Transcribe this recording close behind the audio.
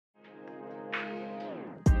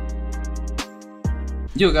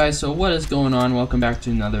Yo guys, so what is going on? Welcome back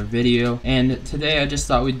to another video, and today I just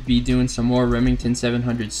thought we'd be doing some more Remington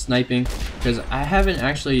 700 sniping, because I haven't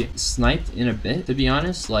actually sniped in a bit, to be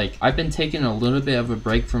honest. Like, I've been taking a little bit of a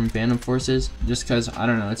break from Phantom Forces, just because, I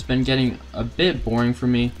don't know, it's been getting a bit boring for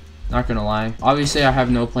me, not gonna lie. Obviously I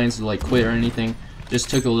have no plans to like quit or anything, just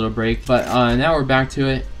took a little break, but now we're back to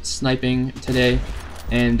it, sniping today,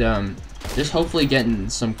 and just hopefully getting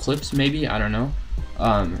some clips maybe, I don't know.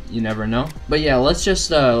 You never know. But yeah, let's just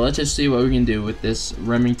see what we can do with this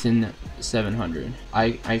Remington 700.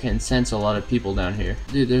 I can sense a lot of people down here.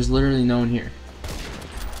 Dude, there's literally no one here.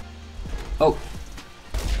 Oh.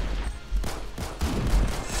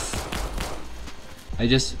 I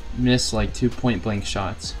just missed like 2 point-blank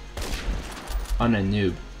shots on a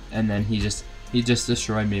noob, and then he just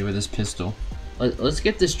destroyed me with his pistol. Let's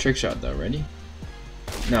get this trick shot though. Ready?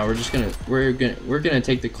 No, we're gonna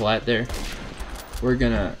take the collat there. We're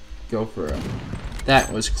gonna go for a...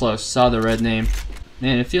 That was close. Saw the red name.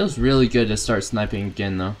 Man, it feels really good to start sniping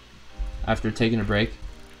again though, after taking a break.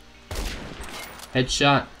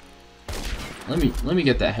 Headshot. Let me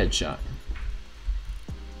get that headshot.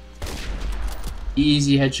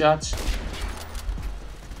 Easy headshots.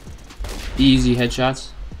 Easy headshots.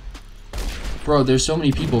 Bro, there's so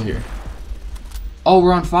many people here. Oh,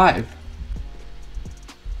 we're on 5.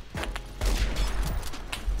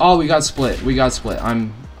 Oh, we got split. We got split.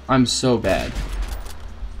 I'm so bad.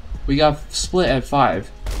 We got split at 5.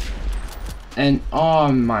 And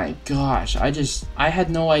oh my gosh, I had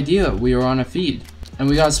no idea we were on a feed. And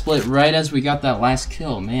we got split right as we got that last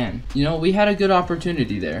kill, man. You know, we had a good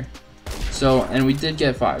opportunity there. So, and we did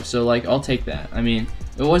get 5. So like, I'll take that. I mean,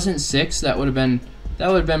 it wasn't 6. That would have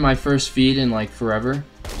been my first feed in like forever.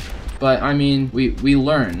 But I mean, we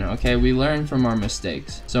learn, okay? We learn from our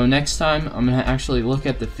mistakes. So next time, I'm gonna actually look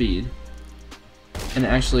at the feed and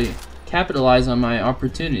actually capitalize on my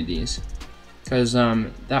opportunities, because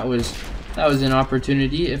that was an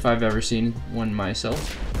opportunity if I've ever seen one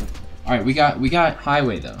myself. All right, we got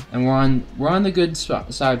highway though, and we're on the good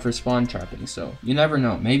side for spawn trapping. So you never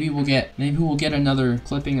know. Maybe we'll get another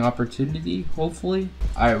clipping opportunity. Hopefully.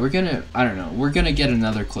 All right, we're gonna get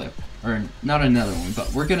another clip. Or not another one,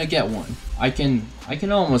 but we're gonna get one. I can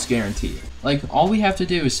almost guarantee it. Like, all we have to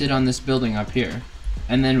do is sit on this building up here,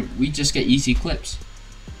 and then we just get easy clips.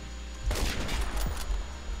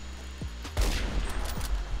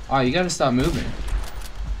 Oh, you gotta stop moving.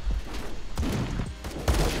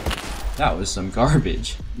 That was some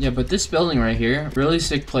garbage. Yeah, but this building right here, really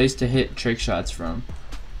sick place to hit trick shots from.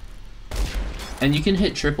 And you can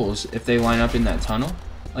hit triples if they line up in that tunnel.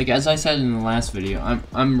 Like, as I said in the last video,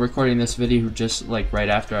 I'm recording this video just like right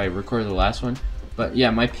after I recorded the last one. But yeah,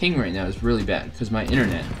 my ping right now is really bad because my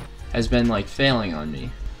internet has been like failing on me.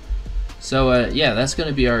 So yeah, that's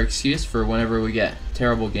gonna be our excuse for whenever we get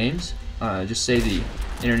terrible games. Just say the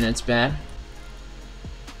internet's bad.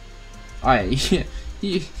 Alright,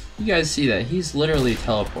 you guys see that? He's literally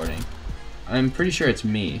teleporting. I'm pretty sure it's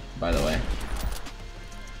me, by the way.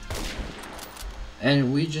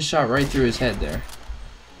 And we just shot right through his head there.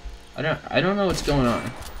 I don't know what's going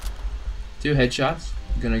on. 2 headshots.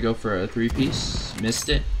 I'm gonna go for a 3-piece. Missed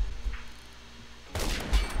it.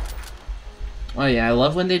 Oh yeah, I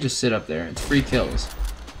love when they just sit up there. It's free kills.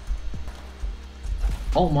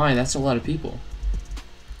 Oh my, that's a lot of people.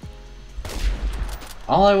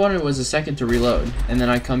 All I wanted was a second to reload, and then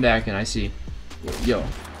I come back and I see, yo,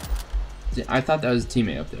 I thought that was a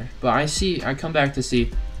teammate up there, but I come back to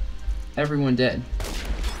see everyone dead.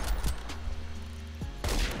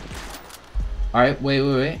 Alright,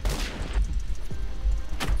 wait.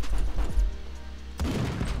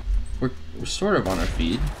 We're sort of on our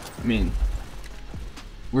feed. I mean,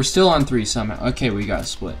 we're still on 3 somehow. Okay, we got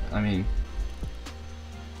split. I mean,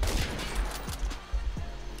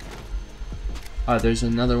 oh, there's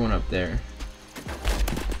another one up there.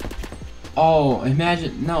 Oh,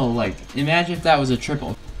 imagine if that was a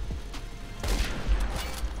triple.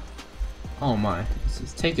 Oh my, this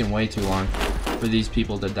is taking way too long for these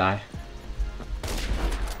people to die.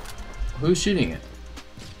 Who's shooting it?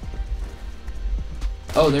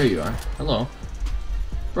 Oh, there you are. Hello.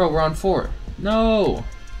 Bro, we're on 4. No!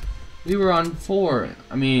 We were on 4.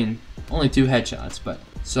 I mean, only 2 headshots, but...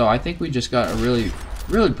 So, I think we just got a really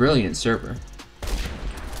brilliant server.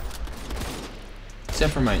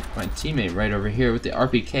 Except for my teammate right over here with the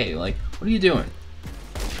RPK. Like, what are you doing?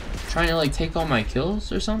 Trying to, like, take all my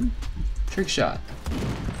kills or something? Trick shot.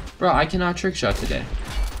 Bro, I cannot trick shot today.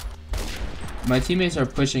 My teammates are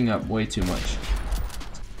pushing up way too much.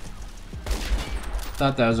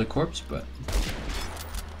 Thought that was a corpse, but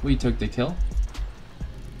we took the kill.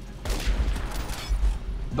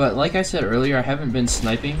 But like I said earlier, I haven't been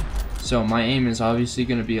sniping, so my aim is obviously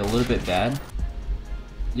going to be a little bit bad.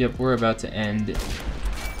 Yep, we're about to end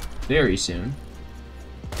very soon.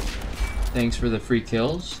 Thanks for the free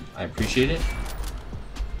kills. I appreciate it.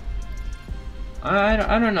 I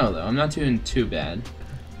don't know though. I'm not doing too bad.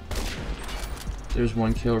 There's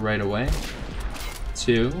 1 kill right away.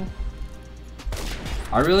 2.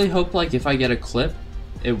 I really hope like if I get a clip,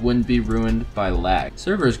 it wouldn't be ruined by lag.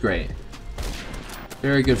 Server's great.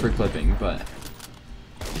 Very good for clipping, but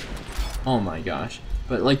oh my gosh.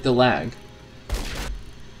 But like the lag.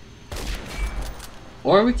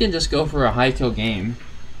 Or we can just go for a high kill game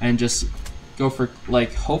and just go for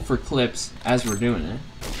like hope for clips as we're doing it.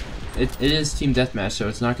 It is team deathmatch, so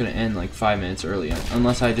it's not going to end like 5 minutes early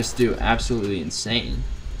unless I just do absolutely insane.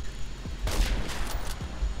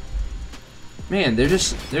 Man, they're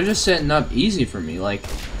just setting up easy for me. Like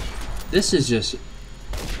this is just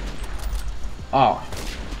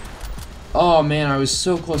oh man, I was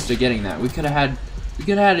so close to getting that. We could have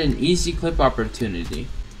had an easy clip opportunity.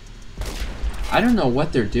 I don't know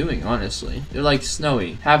what they're doing, honestly. They're like,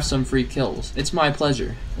 Snowy, have some free kills. It's my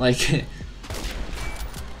pleasure. Like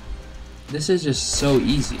this is just so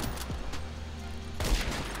easy.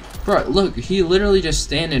 Bro, look, he literally just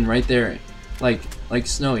standing right there. Like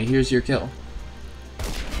Snowy, here's your kill.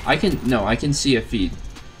 I can see a feed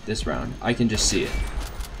this round. I can just see it.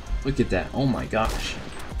 Look at that. Oh my gosh.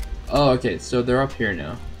 Oh, okay, so they're up here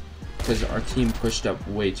now. Because our team pushed up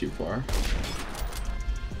way too far.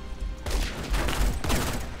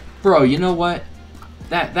 Bro, you know what?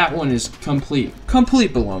 That one is complete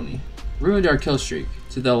baloney. Ruined our kill streak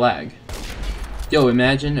to the lag. Yo,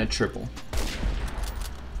 imagine a triple.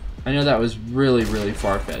 I know that was really, really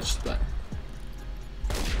far-fetched, but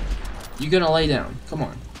you gonna lay down. Come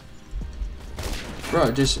on.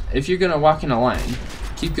 Bro, just if you're gonna walk in a line,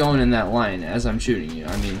 keep going in that line as I'm shooting you.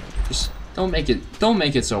 I mean, just don't make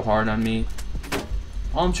it so hard on me.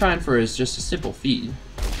 All I'm trying for is just a simple feed.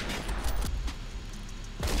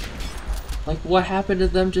 Like, what happened to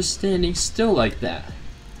them just standing still like that?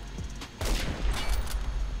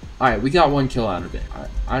 Alright, we got 1 kill out of it.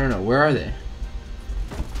 I don't know, where are they?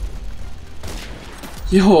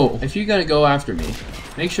 Yo, if you're gonna go after me,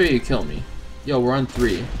 make sure you kill me. Yo, we're on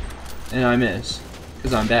 3. And I miss,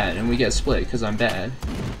 because I'm bad. And we get split, because I'm bad.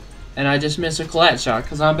 And I just miss a collat shot,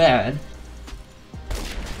 because I'm bad.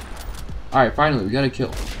 Alright, finally, we got a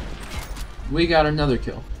kill. We got another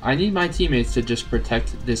kill. I need my teammates to just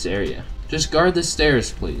protect this area. Just guard the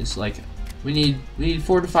stairs, please. Like, we need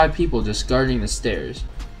 4 to 5 people just guarding the stairs.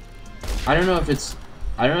 I don't know if it's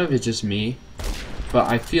just me, but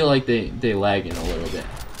I feel like they lagging a little bit.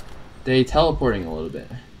 They teleporting a little bit.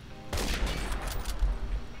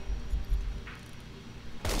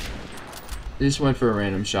 They just went for a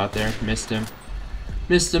random shot there. Missed him.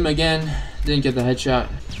 Missed him again. Didn't get the headshot.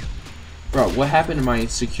 Bro, what happened to my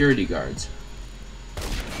security guards?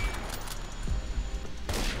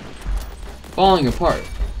 Falling apart.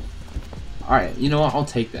 Alright, you know what? I'll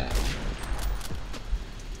take that.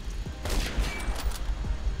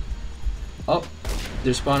 Oh,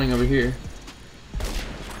 they're spawning over here.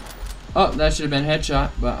 Oh, that should have been a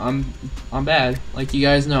headshot, but I'm bad, like you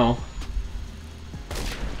guys know.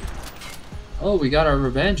 Oh, we got our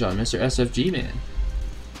revenge on Mr. SFG man.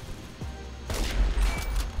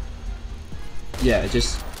 Yeah,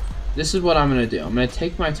 this is what I'm gonna do. I'm gonna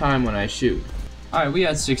take my time when I shoot. Alright, we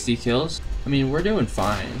had 60 kills. I mean, we're doing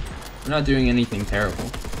fine. We're not doing anything terrible.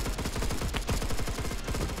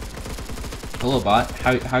 Hello, bot.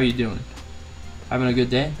 How you doing? Having a good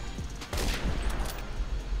day?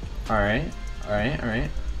 Alright.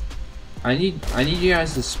 I need you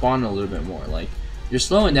guys to spawn a little bit more. Like, you're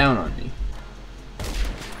slowing down on me.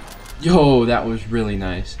 Yo, that was really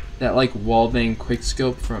nice. That like wallbang quick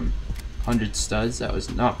scope from 100 studs, that was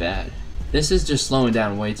not bad. This is just slowing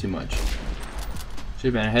down way too much.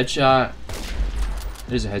 Should have been a headshot.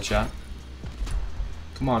 There's a headshot.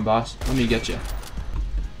 Come on, boss. Let me get you.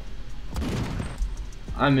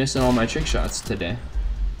 I'm missing all my trick shots today.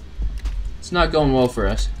 It's not going well for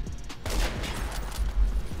us.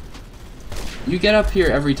 You get up here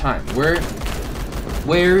every time.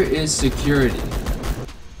 Where is security?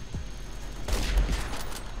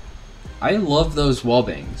 I love those wall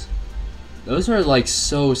bangs. Those are like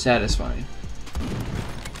so satisfying.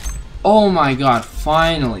 Oh my god,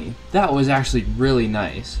 finally. That was actually really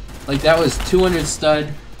nice. Like that was 200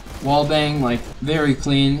 stud wall bang, like very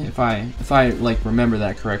clean if I like remember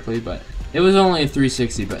that correctly, but it was only a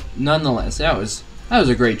 360, but nonetheless, that was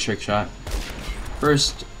a great trick shot.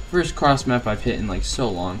 First cross map I've hit in like so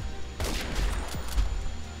long.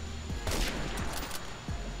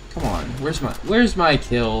 Come on. Where's my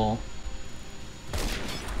kill?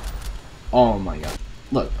 Oh my god.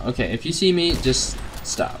 Look, okay, if you see me, just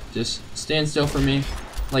stop. Just stand still for me.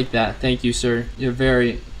 Like that. Thank you, sir. You're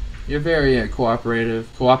very cooperative.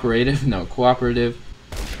 Cooperative? No, cooperative.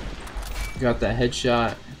 Got that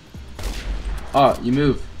headshot. Oh, you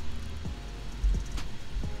move.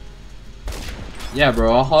 Yeah,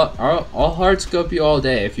 bro, I'll hard scope you all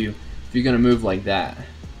day if you're gonna move like that.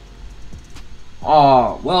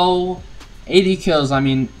 Oh, well, 80 kills, I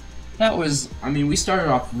mean, we started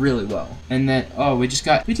off really well. And then, oh, we just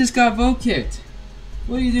got vote kicked.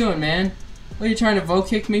 What are you doing, man? What are you trying to vote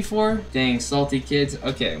kick me for? Dang, salty kids.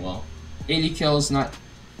 Okay, well, 80 kills, not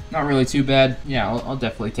really too bad. Yeah, I'll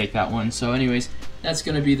definitely take that one. So anyways, that's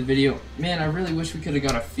gonna be the video. Man, I really wish we could have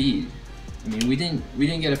got a feed. I mean, we didn't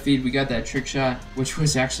get a feed. We got that trick shot, which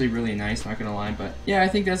was actually really nice, not gonna lie. But yeah, I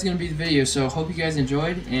think that's gonna be the video. So hope you guys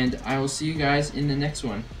enjoyed, and I will see you guys in the next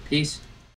one. Peace.